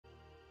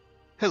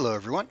Hello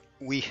everyone.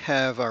 We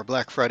have our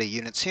Black Friday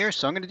units here,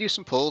 so I'm going to do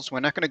some pulls.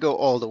 We're not going to go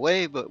all the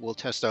way, but we'll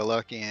test our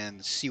luck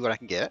and see what I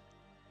can get.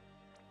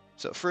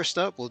 So first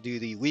up, we'll do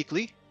the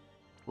weekly.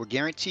 We're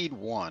guaranteed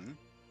one.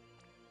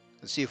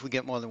 Let's see if we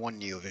get more than one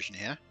Neovision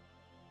here.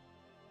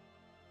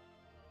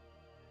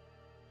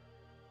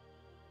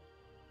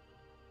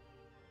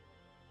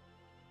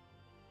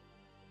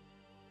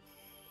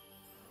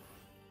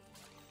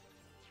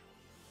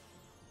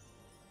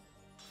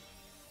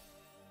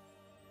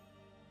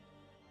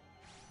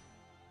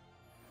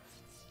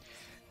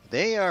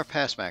 They are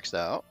past maxed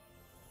out.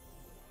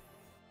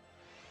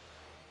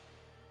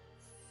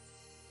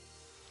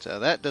 So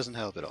that doesn't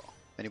help at all.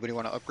 Anybody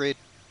want to upgrade?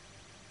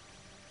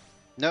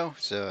 No,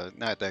 so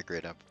not that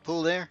great of a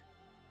pull there.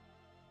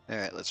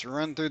 Alright, let's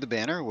run through the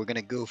banner. We're going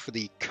to go for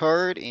the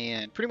card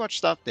and pretty much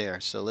stop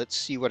there. So let's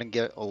see what I can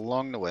get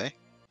along the way.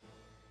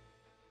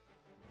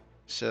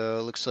 So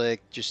it looks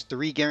like just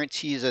 3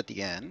 guarantees at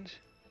the end.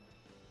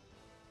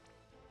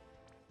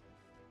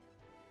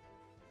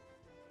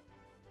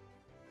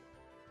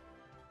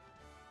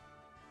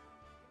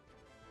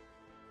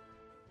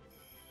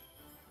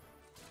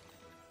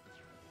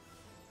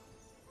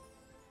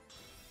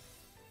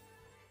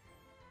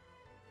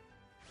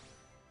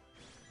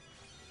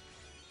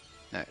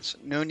 Alright, so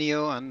no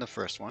Neo on the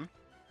first one.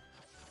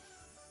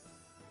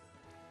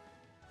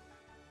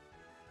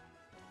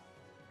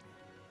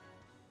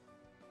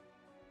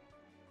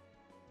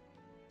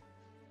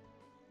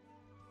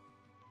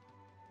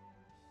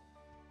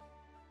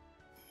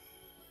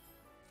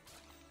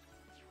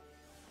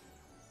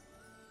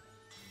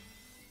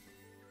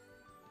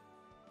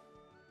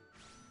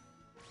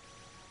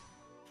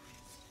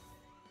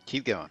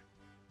 Keep going.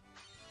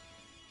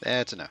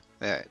 That's enough.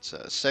 Alright,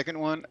 so second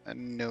one,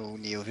 no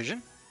Neo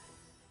Vision.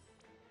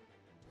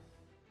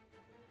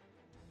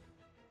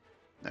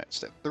 Alright,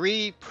 step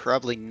 3,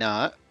 probably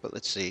not, but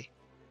let's see.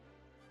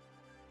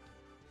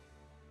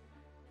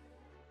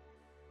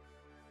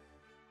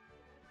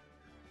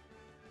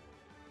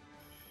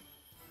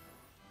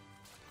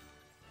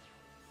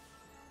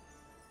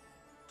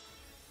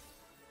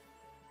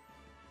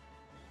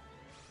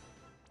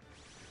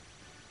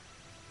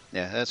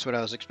 Yeah, that's what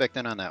I was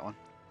expecting on that one.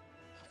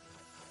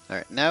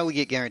 Alright, now we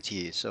get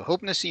guarantees, so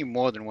hoping to see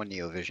more than one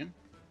Neo Vision.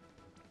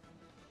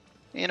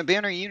 And a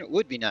banner unit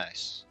would be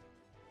nice.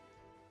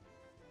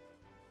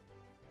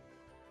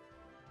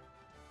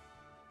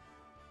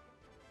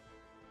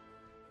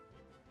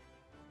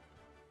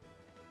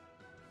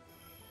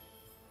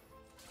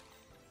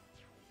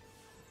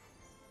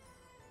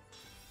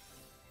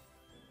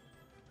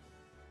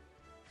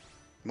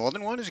 More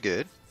than one is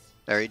good.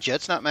 Alright,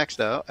 Jet's not maxed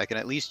out. I can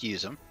at least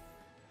use him.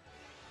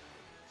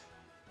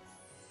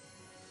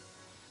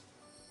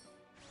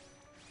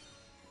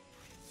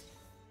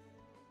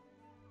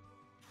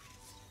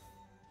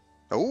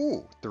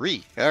 Oh,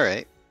 3.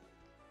 Alright.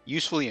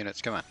 Useful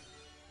units, come on.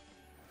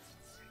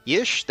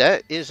 Yish,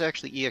 that is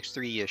actually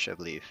EX3 Yish, I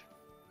believe.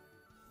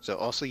 So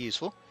also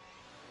useful.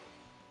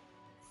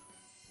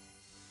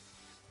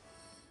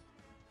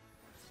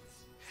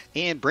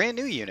 And brand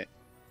new unit.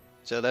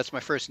 So that's my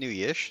first new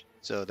Yish.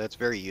 So that's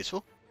very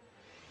useful.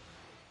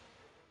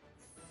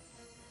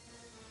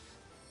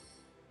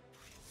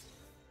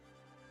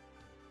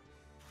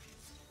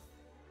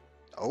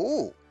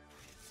 Oh!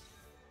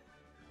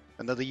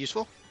 Another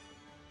useful.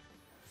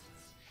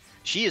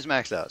 She is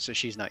maxed out, so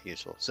she's not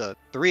useful. So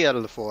 3 out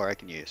of the 4 I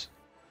can use.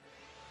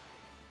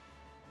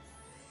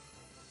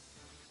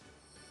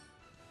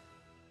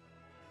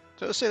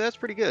 So let's say that's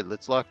pretty good.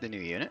 Let's lock the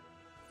new unit.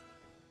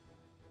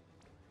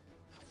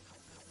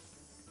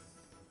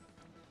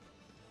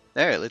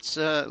 Alright,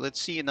 let's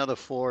see another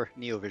 4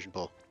 Neo Vision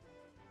pull.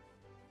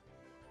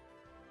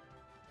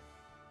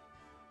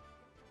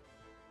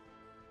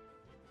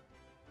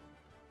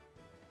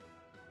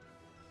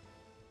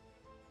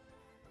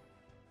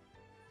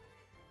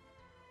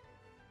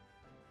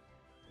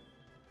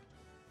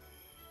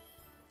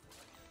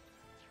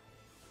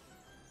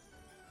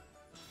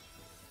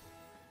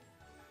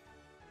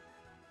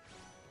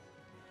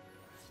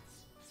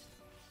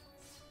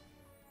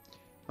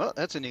 Well,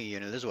 that's a new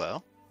unit as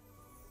well.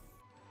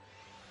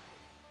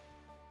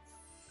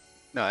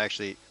 No,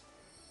 actually,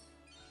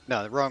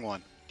 no, the wrong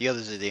one. The other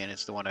Zidian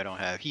is the one I don't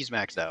have. He's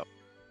maxed out.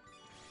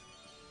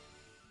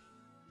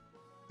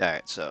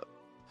 Alright, so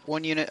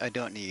 1 unit I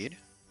don't need.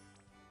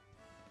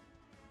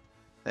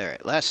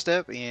 Alright, last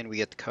step, and we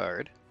get the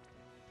card.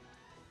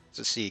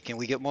 Let's see, can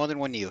we get more than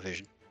 1 Neo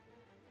Vision?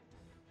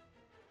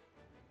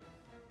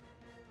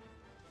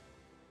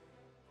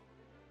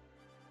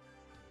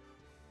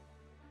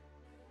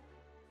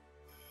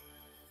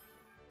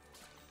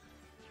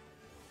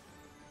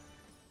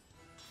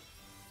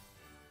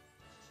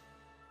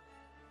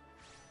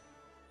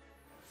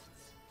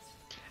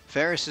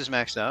 Ferris is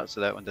maxed out,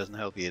 so that one doesn't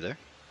help either.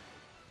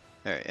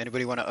 Alright,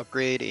 anybody want to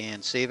upgrade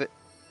and save it?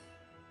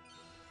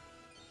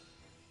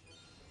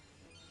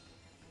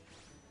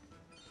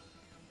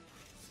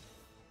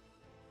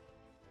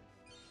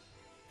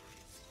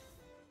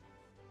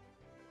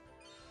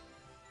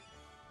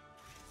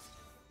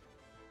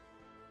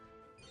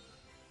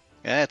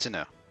 That's a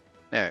no.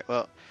 Alright,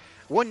 well,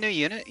 one new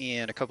unit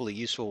and a couple of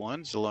useful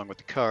ones along with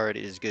the card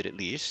is good at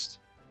least.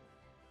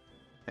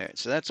 Alright,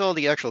 so that's all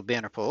the actual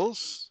banner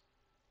pulls.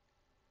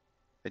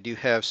 I do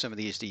have some of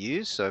these to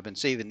use, so I've been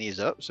saving these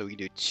up. So we can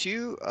do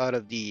 2 out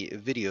of the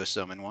video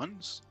summon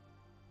ones.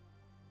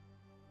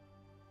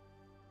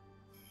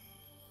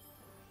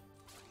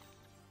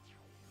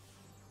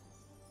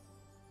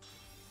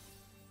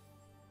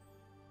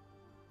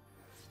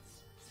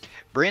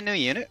 Brand new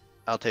unit,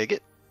 I'll take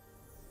it.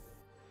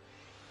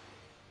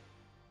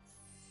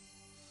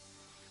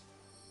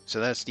 So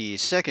that's the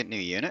second new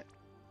unit.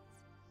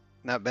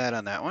 Not bad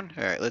on that one.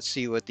 Alright, let's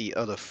see what the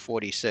other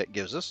 40 set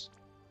gives us.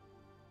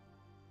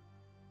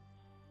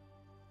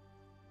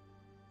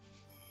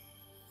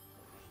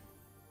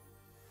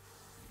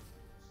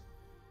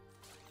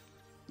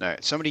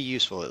 Alright, somebody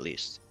useful at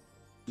least.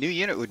 New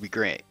unit would be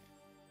great.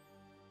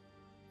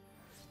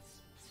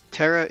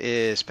 Terra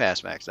is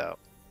past maxed out.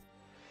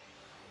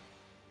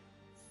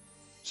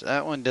 So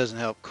that one doesn't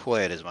help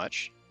quite as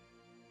much.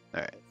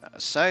 Alright,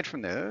 aside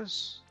from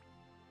those,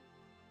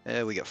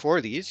 we got 4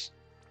 of these.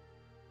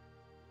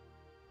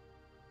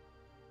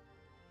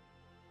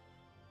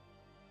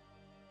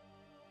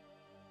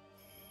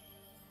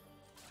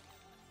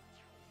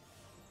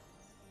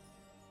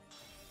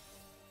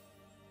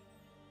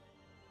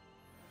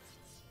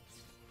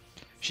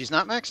 She's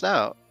not maxed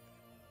out.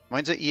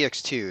 Mine's at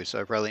EX2,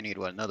 so I probably need,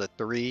 what, another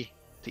 3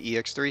 to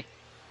EX3?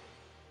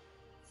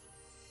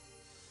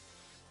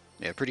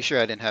 Yeah, pretty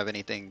sure I didn't have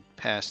anything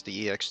past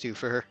the EX2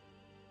 for her.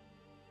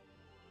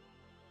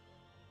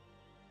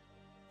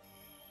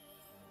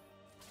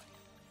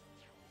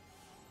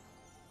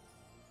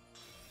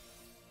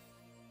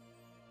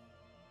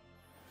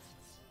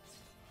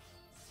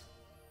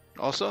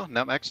 Also,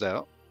 not maxed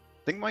out.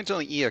 I think mine's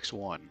only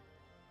EX1.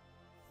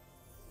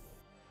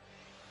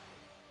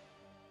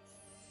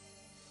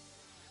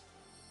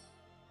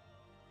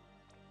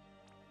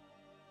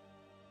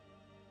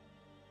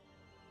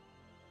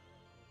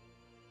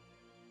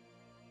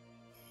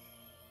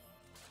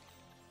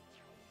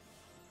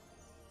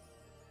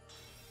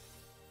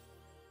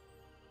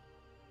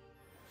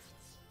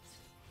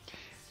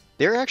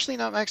 They're actually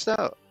not maxed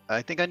out.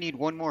 I think I need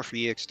one more for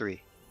EX3.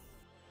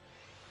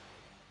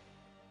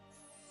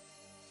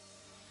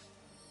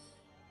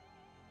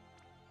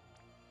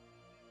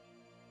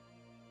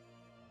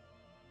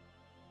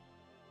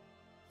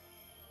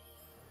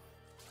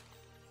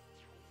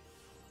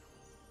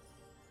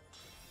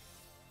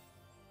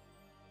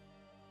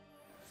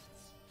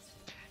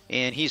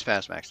 And he's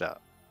past maxed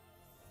out.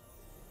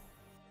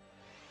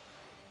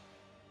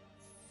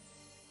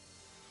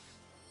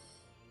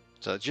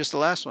 So just the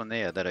last one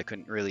there that I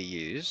couldn't really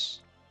use.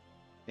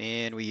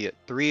 And we get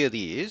 3 of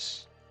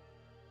these.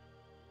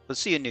 Let's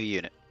see a new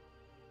unit.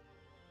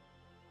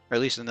 Or at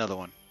least another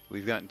one.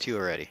 We've gotten 2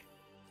 already.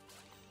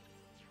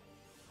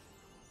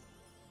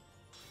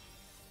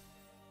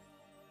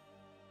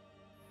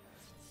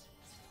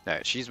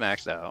 Alright, she's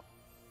maxed out.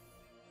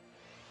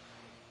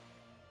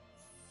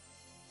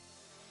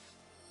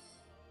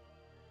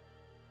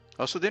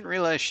 Also didn't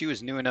realize she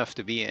was new enough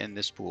to be in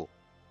this pool.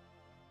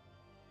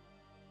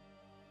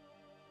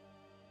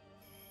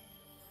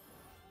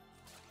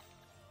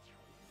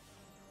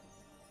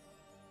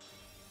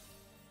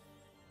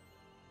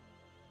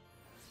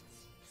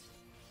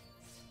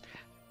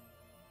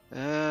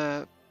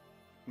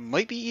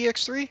 Might be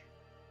EX3? I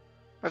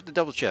have to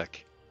double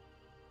check.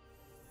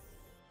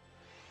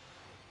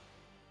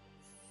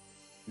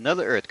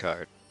 Another Earth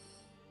card.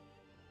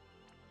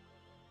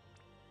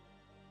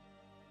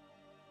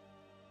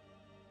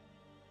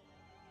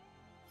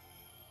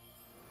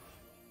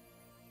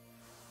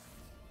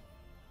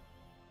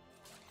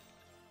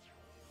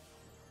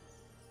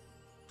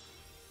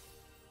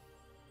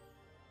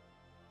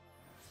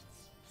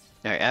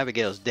 Alright,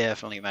 Abigail's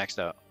definitely maxed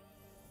out.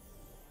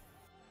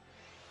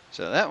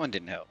 So that one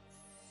didn't help.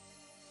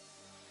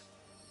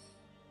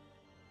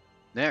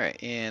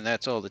 Alright, and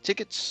that's all the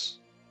tickets.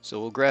 So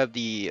we'll grab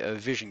the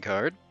vision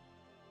card.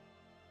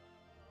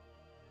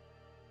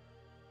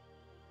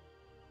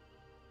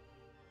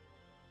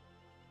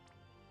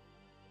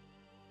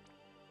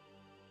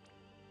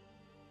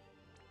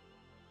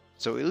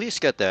 So we at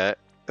least got that.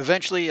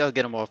 Eventually I'll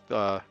get them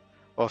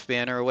off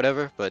banner or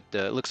whatever, but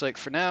it looks like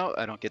for now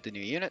I don't get the new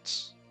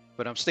units.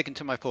 But I'm sticking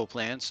to my pull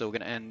plan, so we're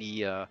going to end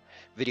the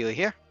video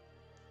here.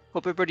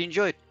 Hope everybody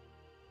enjoyed.